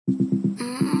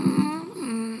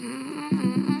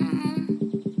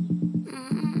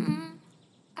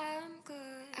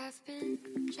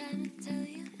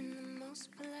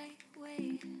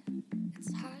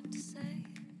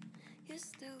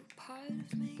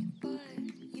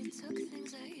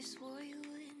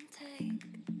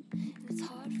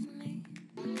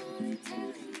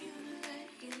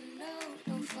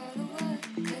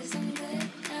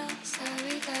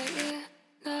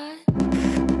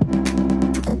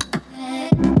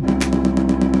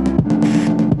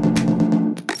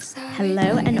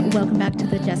welcome back to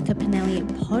the Jessica Pinelli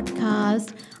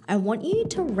podcast. I want you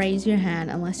to raise your hand,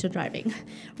 unless you're driving.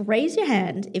 Raise your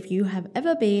hand if you have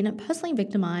ever been personally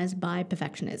victimized by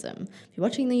perfectionism. If you're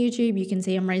watching the YouTube, you can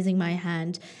see I'm raising my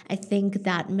hand. I think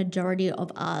that majority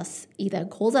of us either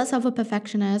calls ourselves a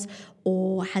perfectionist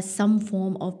or has some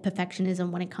form of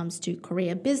perfectionism when it comes to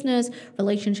career, business,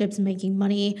 relationships, making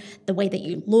money, the way that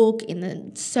you look, in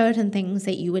the certain things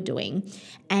that you are doing.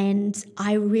 And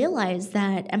I realized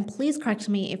that, and please correct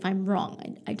me if I'm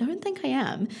wrong, I don't think I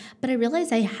am, but I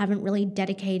realized I haven't really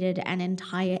dedicated an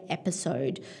entire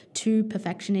episode to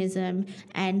perfectionism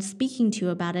and speaking to you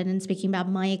about it and speaking about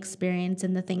my experience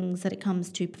and the things that it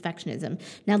comes to perfectionism.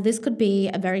 Now, this could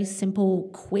be a very simple,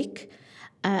 quick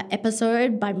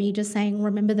episode by me just saying,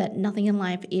 remember that nothing in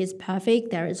life is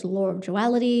perfect. There is law of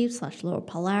duality / law of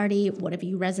polarity, whatever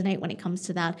you resonate when it comes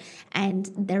to that. And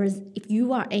there is, if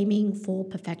you are aiming for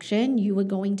perfection, you are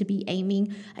going to be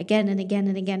aiming again and again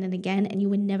and again and again, and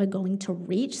you are never going to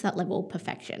reach that level of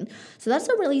perfection. So that's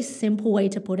a really simple way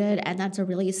to put it. And that's a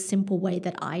really simple way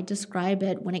that I describe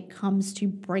it when it comes to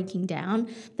breaking down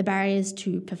the barriers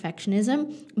to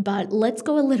perfectionism. But let's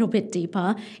go a little bit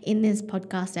deeper in this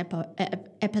podcast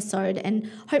episode, and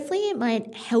hopefully it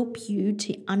might help you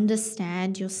to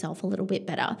understand yourself a little bit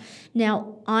better.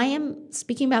 Now, I am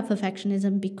speaking about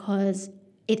perfectionism because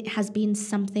it has been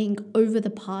something over the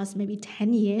past maybe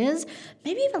 10 years,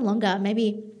 maybe even longer,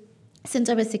 maybe since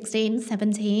I was 16,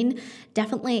 17,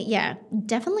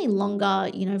 definitely longer,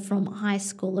 from high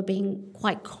school, of being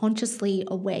quite consciously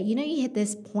aware. You hit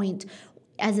this point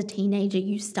as a teenager,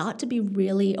 you start to be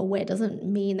really aware. Doesn't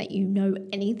mean that you know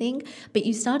anything, but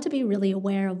you start to be really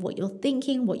aware of what you're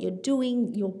thinking, what you're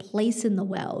doing, your place in the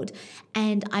world.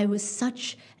 And I was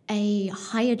such a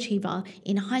high achiever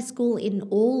in high school in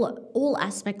all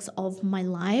aspects of my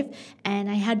life, and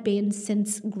I had been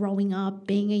since growing up,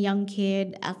 being a young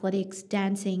kid, athletics,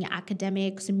 dancing,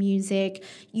 academics, music,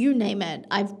 you name it.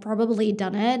 I've probably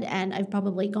done it, and I've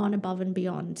probably gone above and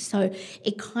beyond. So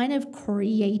it kind of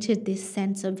created this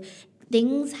sense of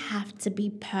things have to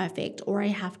be perfect, or I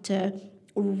have to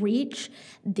reach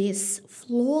this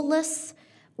flawless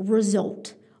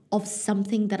result of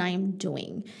something that I am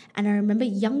doing. And I remember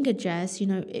younger Jess,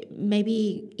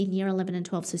 maybe in year 11 and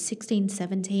 12, so 16,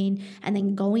 17, and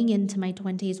then going into my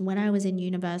 20s when I was in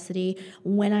university,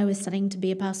 when I was studying to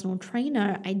be a personal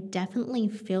trainer, I definitely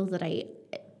feel that I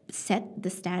set the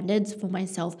standards for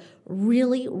myself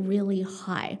really, really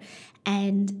high.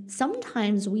 And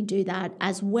sometimes we do that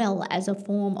as well as a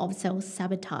form of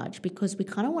self-sabotage because we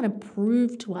kind of want to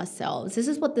prove to ourselves. This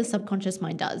is what the subconscious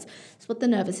mind does. It's what the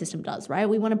nervous system does, right?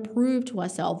 We want to prove to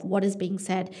ourselves what is being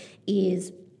said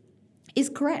is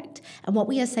correct and what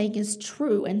we are saying is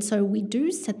true. And so we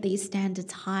do set these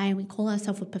standards high and we call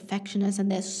ourselves a perfectionist,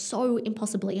 and they're so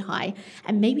impossibly high.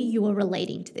 And maybe you are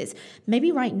relating to this.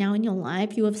 Maybe right now in your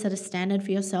life you have set a standard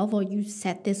for yourself, or you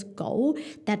set this goal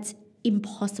that's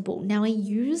impossible. Now, I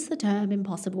use the term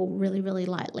impossible really, really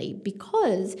lightly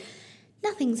because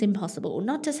nothing's impossible.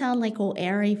 Not to sound like all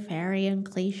airy-fairy and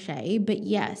cliche, but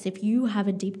yes, if you have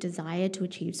a deep desire to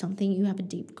achieve something, you have a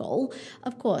deep goal,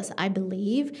 of course, I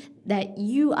believe that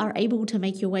you are able to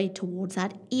make your way towards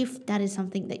that if that is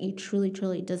something that you truly,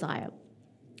 truly desire.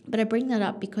 But I bring that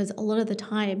up because a lot of the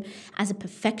time as a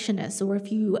perfectionist, or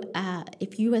if you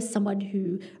are someone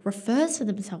who refers to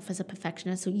themselves as a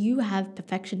perfectionist, or you have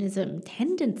perfectionism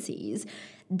tendencies,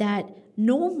 that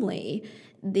normally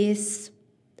this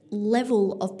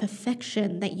level of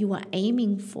perfection that you are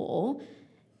aiming for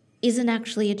isn't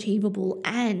actually achievable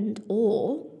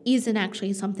or isn't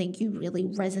actually something you really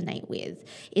resonate with,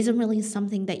 isn't really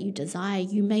something that you desire.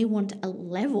 You may want a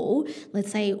level,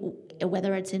 let's say,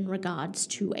 whether it's in regards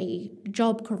to a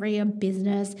job, career,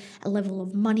 business, a level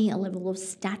of money, a level of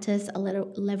status, a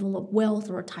level of wealth,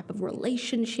 or a type of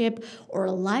relationship or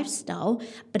a lifestyle,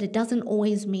 but it doesn't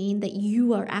always mean that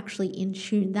you are actually in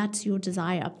tune. That's your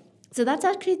desire. So that's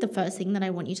actually the first thing that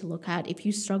I want you to look at. If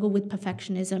you struggle with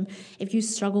perfectionism, if you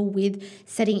struggle with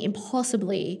setting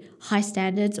impossibly high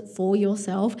standards for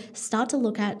yourself, start to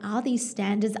look at, are these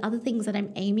standards, are the things that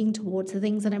I'm aiming towards, the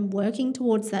things that I'm working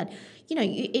towards that,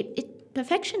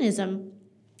 perfectionism.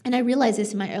 And I realized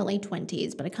this in my early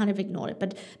 20s, but I kind of ignored it.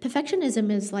 But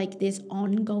perfectionism is like this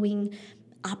ongoing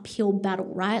uphill battle,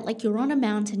 right? Like you're on a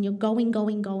mountain, you're going,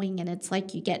 and it's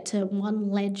like you get to one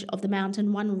ledge of the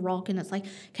mountain, one rock, and it's like,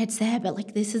 okay, it's there, but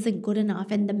like this isn't good enough.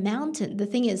 And the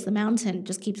mountain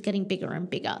just keeps getting bigger and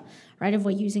bigger, right? If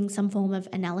we're using some form of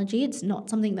analogy, it's not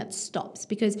something that stops,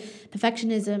 because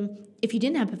perfectionism, if you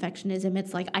didn't have perfectionism,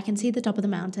 it's like, I can see the top of the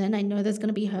mountain. I know there's going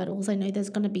to be hurdles. I know there's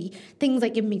going to be things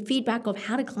that give me feedback of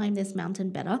how to climb this mountain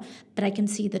better, but I can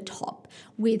see the top.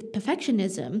 With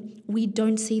perfectionism, we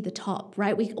don't see the top,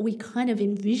 right? We kind of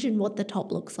envision what the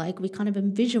top looks like. We kind of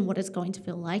envision what it's going to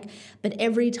feel like. But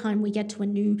every time we get to a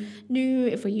new,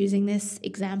 if we're using this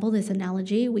example, this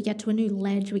analogy, we get to a new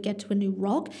ledge, we get to a new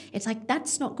rock, it's like,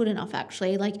 that's not good enough,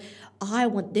 actually. Like, I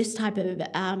want this type of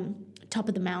top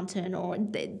of the mountain, or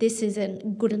this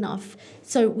isn't good enough.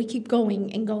 So we keep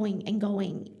going and going and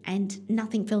going, and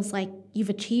nothing feels like you've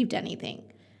achieved anything.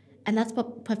 And that's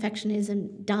what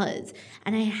perfectionism does.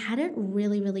 And I had it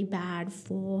really, really bad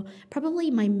for probably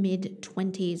my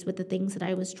mid-20s with the things that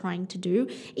I was trying to do.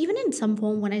 Even in some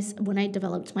form, when I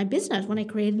developed my business, when I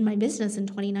created my business in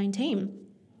 2019,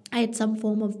 I had some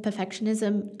form of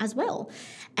perfectionism as well.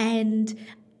 And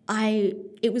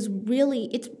it's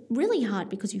really hard,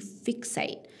 because you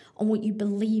fixate on what you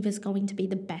believe is going to be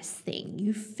the best thing.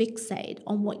 You fixate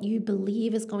on what you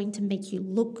believe is going to make you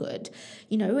look good.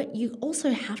 You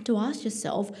also have to ask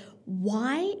yourself,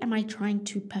 why am I trying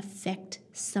to perfect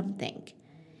something?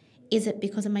 Is it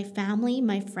because of my family,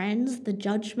 my friends, the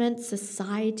judgment,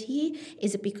 society?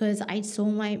 Is it because I saw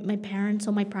my parents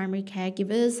or my primary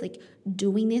caregivers like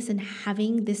doing this and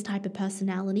having this type of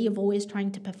personality of always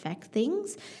trying to perfect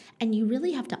things? And you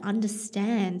really have to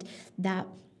understand that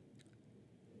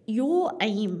your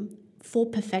aim for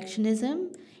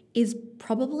perfectionism is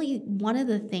probably one of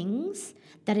the things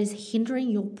that is hindering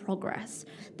your progress,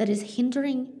 that is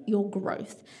hindering your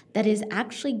growth, that is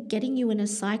actually getting you in a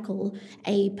cycle,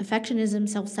 a perfectionism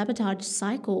self-sabotage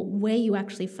cycle, where you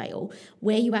actually fail,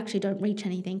 where you actually don't reach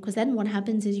anything. Because then what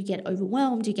happens is you get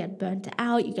overwhelmed, you get burnt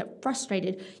out, you get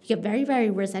frustrated, you get very, very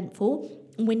resentful.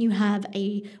 When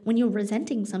you're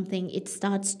resenting something, it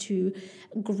starts to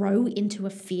grow into a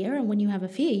fear. And when you have a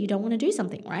fear, you don't want to do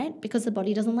something, right? Because the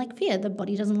body doesn't like fear. The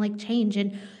body doesn't like change.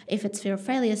 And if it's fear of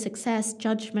failure, success,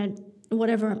 judgment,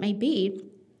 whatever it may be,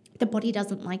 the body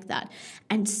doesn't like that.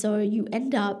 And so you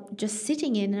end up just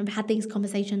sitting in, and I've had these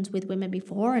conversations with women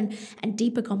before, and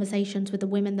deeper conversations with the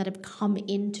women that have come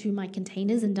into my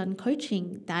containers and done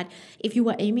coaching, that if you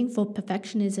are aiming for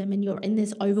perfectionism and you're in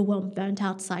this overwhelmed, burnt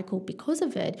out cycle because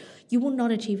of it, you will not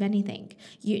achieve anything.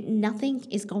 Nothing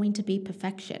is going to be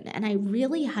perfection. And I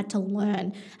really had to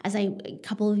learn, a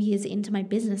couple of years into my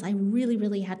business, I really,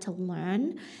 really had to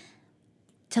learn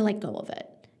to let go of it.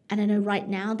 And I know right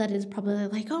now that is probably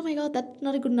like, oh my God, that's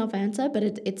not a good enough answer, but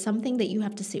it's something that you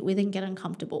have to sit with and get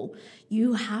uncomfortable.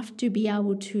 You have to be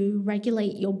able to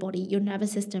regulate your body, your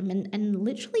nervous system, and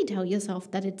literally tell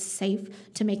yourself that it's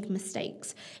safe to make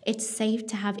mistakes. It's safe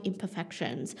to have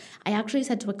imperfections. I actually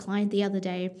said to a client the other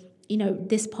day,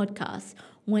 this podcast,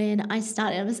 when I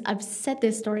started, I've said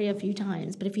this story a few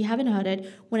times, but if you haven't heard it,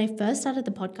 when I first started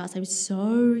the podcast, I was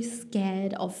so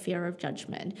scared of fear of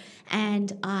judgment.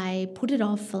 And I put it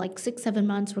off for like 6-7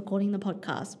 months recording the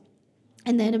podcast.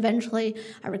 And then eventually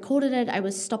I recorded it. I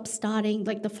was starting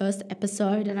like the first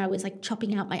episode, and I was like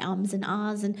chopping out my ums and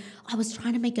ahs, and I was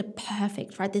trying to make it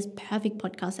perfect, right? This perfect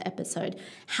podcast episode.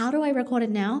 How do I record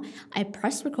it now? I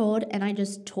press record and I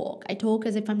just talk. I talk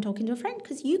as if I'm talking to a friend,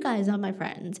 because you guys are my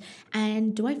friends.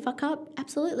 And do I fuck up?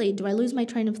 Absolutely. Do I lose my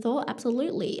train of thought?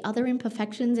 Absolutely. Are there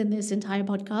imperfections in this entire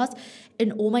podcast,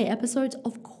 in all my episodes?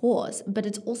 Of course. But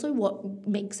it's also what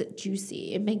makes it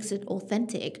juicy. It makes it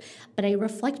authentic. But I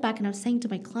reflect back and I was saying to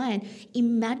my client,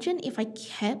 imagine if I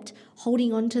kept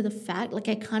holding on to the fact, like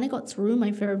I kind of got through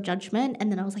my fear of judgment, and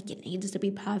then I was like, it needs to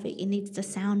be perfect. It needs to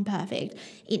sound perfect.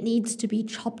 It needs to be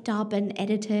chopped up and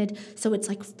edited so it's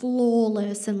like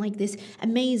flawless and like this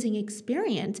amazing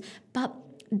experience. But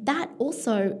that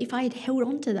also, if I had held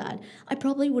on to that, I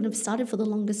probably wouldn't have started for the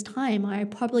longest time. I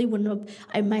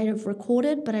might have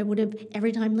recorded, but I would have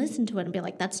every time listened to it and be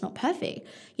like, that's not perfect.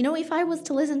 If I was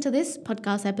to listen to this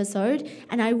podcast episode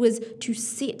and I was to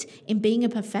sit in being a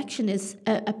perfectionist,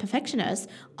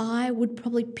 I would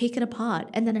probably pick it apart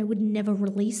and then I would never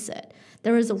release it.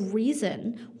 There is a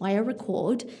reason why I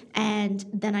record and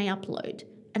then I upload,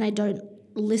 and I don't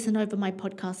listen over my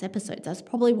podcast episodes. That's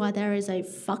probably why there is a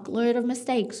fuckload of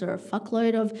mistakes or a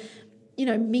fuckload of,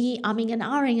 me umming and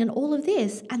ahhing and all of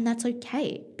this. And that's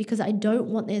okay, because I don't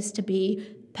want this to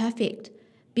be perfect.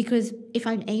 Because if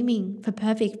I'm aiming for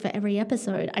perfect for every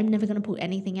episode, I'm never going to put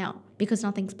anything out, because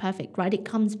nothing's perfect, right? It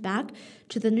comes back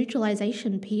to the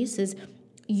neutralization piece. Is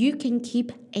you can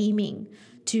keep aiming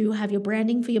to have your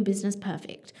branding for your business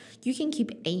perfect. You can keep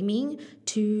aiming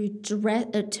to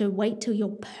wait till you're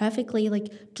perfectly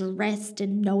like dressed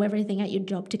and know everything at your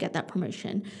job to get that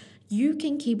promotion. You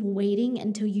can keep waiting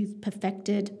until you've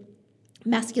perfected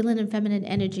masculine and feminine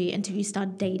energy until you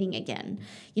start dating again,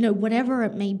 whatever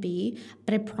it may be.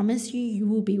 But I promise you, you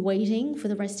will be waiting for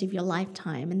the rest of your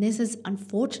lifetime. And this is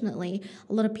unfortunately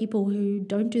a lot of people who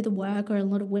don't do the work, or a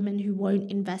lot of women who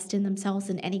won't invest in themselves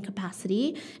in any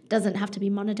capacity. Doesn't have to be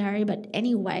monetary, but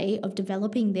any way of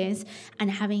developing this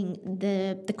and having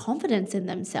the confidence in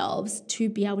themselves to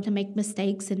be able to make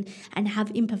mistakes and have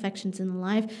imperfections in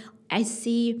life. I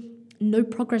see no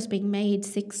progress being made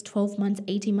 6, 12 months,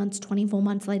 18 months, 24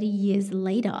 months later, years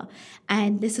later.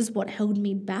 And this is what held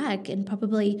me back and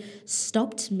probably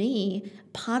stopped me.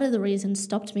 Part of the reason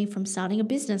stopped me from starting a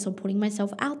business or putting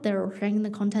myself out there or sharing the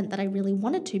content that I really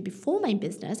wanted to before my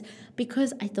business,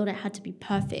 because I thought it had to be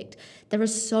perfect. There are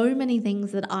so many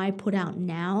things that I put out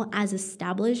now, as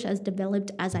established, as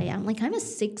developed as I am. Like, I'm a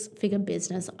 6-figure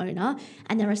business owner,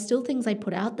 and there are still things I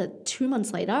put out that 2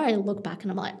 months later, I look back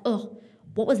and I'm like, oh,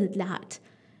 what was it that?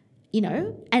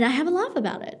 And I have a laugh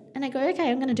about it. And I go,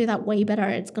 okay, I'm going to do that way better.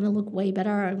 It's going to look way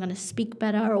better. I'm going to speak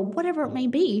better, or whatever it may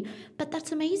be. But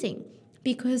that's amazing,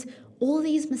 because all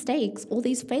these mistakes, all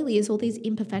these failures, all these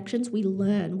imperfections, we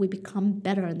learn, we become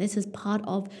better. And this is part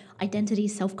of identity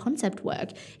self-concept work,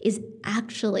 is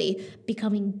actually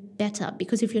becoming better.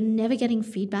 Because if you're never getting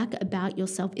feedback about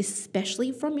yourself,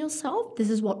 especially from yourself, this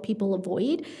is what people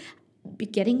avoid,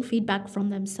 getting feedback from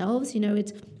themselves.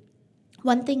 It's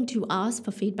one thing to ask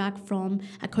for feedback from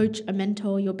a coach, a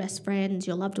mentor, your best friends,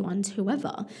 your loved ones,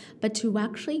 whoever, but to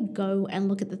actually go and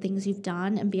look at the things you've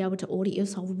done and be able to audit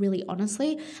yourself really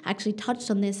honestly. I actually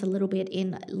touched on this a little bit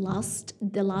in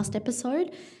the last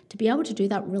episode. To be able to do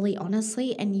that really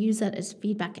honestly and use that as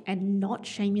feedback and not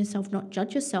shame yourself, not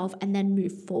judge yourself, and then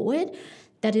move forward,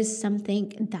 that is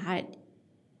something that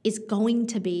is going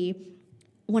to be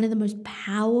one of the most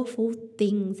powerful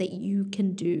things that you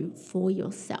can do for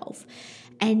yourself.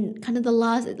 And kind of the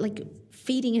last,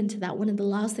 feeding into that, one of the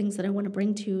last things that I want to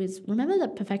bring to you is, remember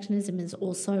that perfectionism is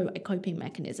also a coping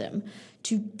mechanism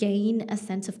to gain a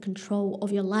sense of control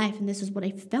of your life. And this is what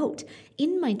I felt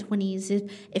in my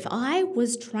 20s. If I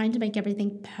was trying to make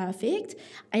everything perfect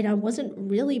and I wasn't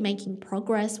really making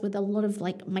progress with a lot of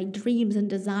my dreams and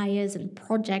desires and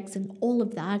projects and all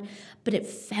of that, but it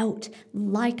felt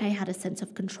like I had a sense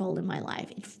of control in my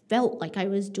life. It felt like I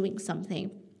was doing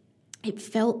something. It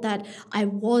felt that I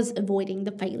was avoiding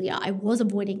the failure. I was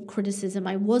avoiding criticism.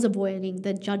 I was avoiding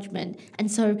the judgment.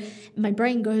 And so my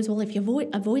brain goes, well, if you're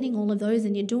avoiding all of those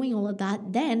and you're doing all of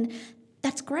that, then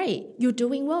that's great. You're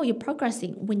doing well. You're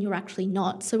progressing, when you're actually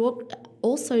not. So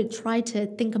also try to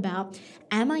think about,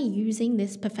 am I using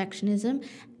this perfectionism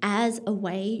as a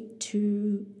way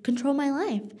to control my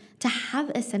life, to have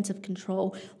a sense of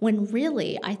control, when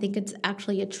really I think it's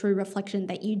actually a true reflection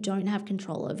that you don't have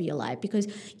control over your life, because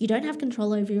you don't have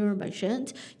control over your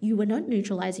emotions. You are not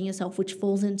neutralizing yourself, which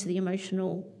falls into the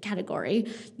emotional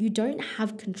category. You don't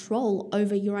have control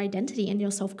over your identity and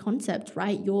your self-concept,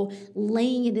 right? You're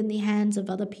laying it in the hands of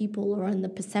other people, or in the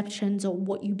perceptions, or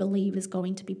what you believe is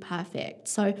going to be perfect.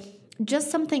 So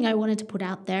just something I wanted to put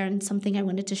out there, and something I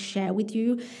wanted to share with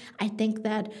you. I think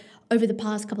that over the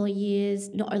past couple of years,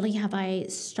 not only have I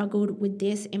struggled with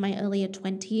this in my earlier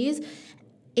 20s,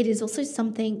 it is also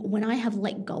something when I have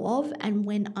let go of, and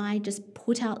when I just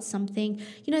put out something,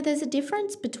 there's a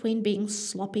difference between being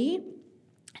sloppy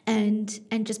and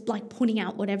just putting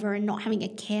out whatever and not having a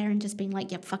care and just being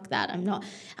like, yeah, fuck that.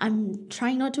 I'm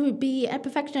trying not to be a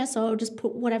perfectionist, so I'll just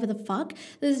put whatever the fuck.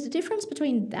 There's a difference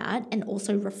between that and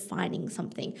also refining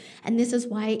something. And this is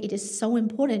why it is so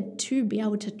important to be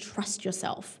able to trust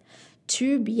yourself,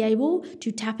 to be able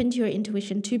to tap into your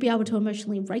intuition, to be able to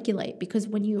emotionally regulate. Because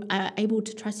when you are able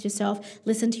to trust yourself,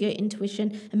 listen to your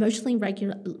intuition, emotionally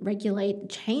regulate,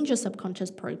 change your subconscious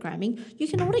programming, you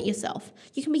can audit yourself.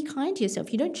 You can be kind to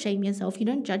yourself. You don't shame yourself. You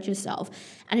don't judge yourself.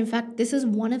 And in fact, this is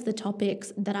one of the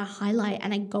topics that I highlight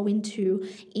and I go into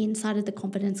inside of the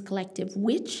Confidence Collective,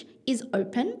 which is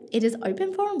open. It is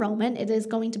open for enrollment. It is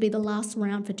going to be the last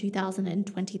round for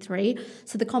 2023.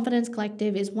 So the Confidence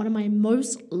Collective is one of my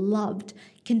most loved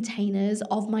containers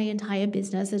of my entire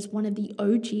business. It's one of the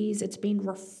OGs. It's been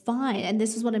refined. And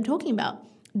this is what I'm talking about.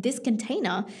 This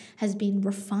container has been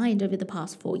refined over the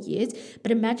past 4 years,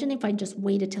 but imagine if I just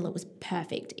waited till it was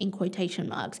perfect, in quotation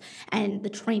marks, and the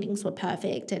trainings were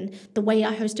perfect and the way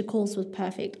I hosted calls was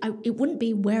perfect. It wouldn't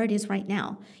be where it is right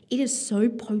now. It is so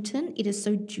potent. It is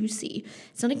so juicy.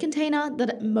 It's not a container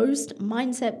that most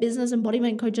mindset, business,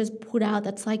 embodiment coaches put out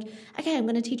that's like, okay, I'm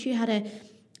going to teach you how to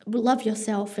love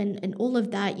yourself and all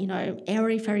of that,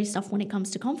 airy fairy stuff when it comes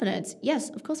to confidence. Yes,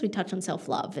 of course we touch on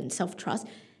self-love and self-trust.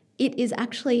 it is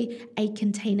actually a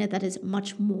container that is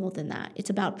much more than that.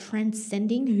 It's about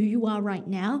transcending who you are right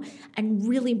now and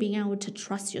really being able to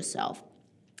trust yourself.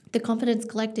 The Confidence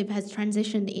Collective has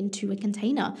transitioned into a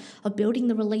container of building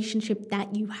the relationship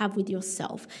that you have with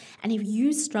yourself. And if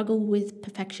you struggle with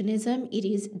perfectionism, it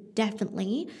is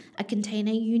definitely a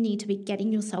container you need to be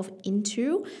getting yourself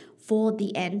into for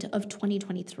the end of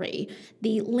 2023.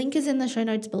 The link is in the show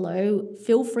notes below.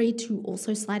 Feel free to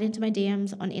also slide into my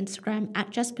DMs on Instagram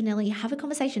at Jess Pinelli. Have a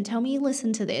conversation. Tell me you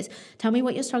listen to this. Tell me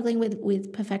what you're struggling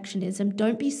with perfectionism.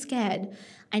 Don't be scared.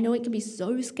 I know it can be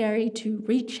so scary to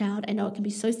reach out. I know it can be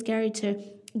so scary to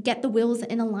get the wheels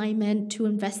in alignment, to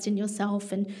invest in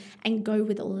yourself and go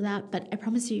with all of that. But I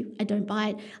promise you, I don't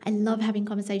bite. I love having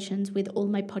conversations with all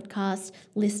my podcast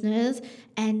listeners.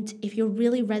 And if you're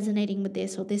really resonating with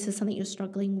this, or this is something you're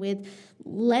struggling with,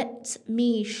 let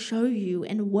me show you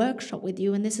and workshop with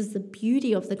you. And this is the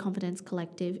beauty of the Confidence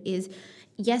Collective is,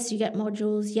 yes, you get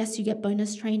modules, yes, you get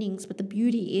bonus trainings, but the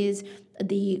beauty is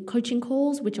the coaching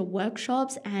calls, which are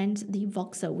workshops, and the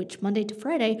Voxer, which Monday to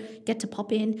Friday get to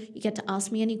pop in, you get to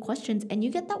ask me any questions, and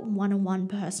you get that one-on-one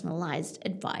personalized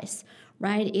advice,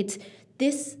 right? It's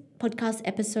this podcast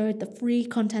episode, the free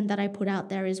content that I put out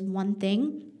there is one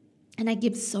thing, and I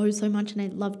give so much and I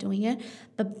love doing it,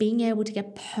 but being able to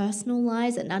get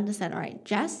personalized and understand, all right,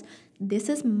 Jess, this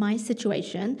is my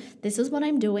situation. This is what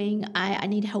I'm doing. I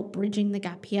need help bridging the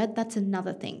gap here. That's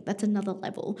another thing. That's another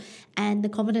level. And the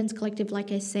Confidence Collective,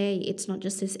 like I say, it's not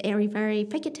just this airy-fairy,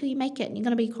 fake it till you make it and you're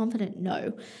going to be confident.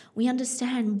 No, we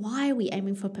understand why are we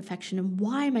aiming for perfection and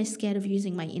why am I scared of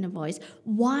using my inner voice?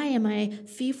 Why am I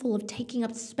fearful of taking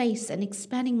up space and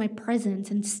expanding my presence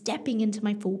and stepping into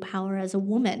my full power as a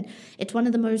woman? It's one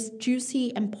of the most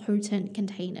juicy and potent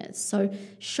containers. So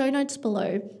show notes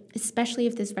below, especially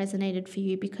if this resonated for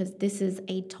you, because this is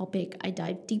a topic I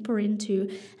dive deeper into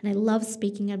and I love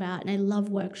speaking about and I love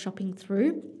workshopping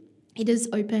through. It is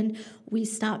open. We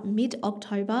start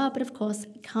mid-October, but of course,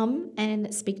 come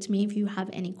and speak to me if you have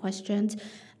any questions.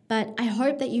 But I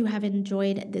hope that you have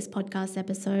enjoyed this podcast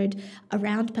episode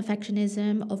around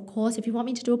perfectionism. Of course, if you want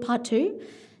me to do a part 2,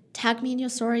 tag me in your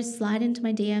stories, slide into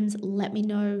my DMs, let me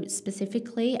know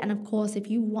specifically. And of course, if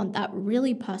you want that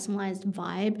really personalized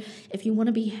vibe, if you want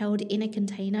to be held in a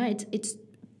container, it's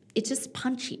just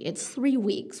punchy. It's 3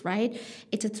 weeks, right?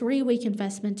 It's a 3-week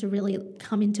investment to really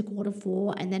come into quarter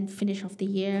 4 and then finish off the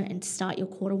year and start your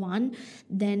quarter 1.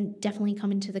 Then definitely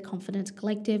come into the Confidence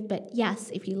Collective. But yes,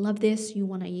 if you love this, you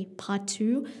want a part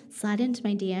 2, slide into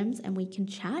my DMs and we can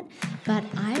chat. But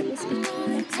I will speak to you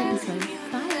next episode.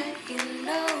 Bye.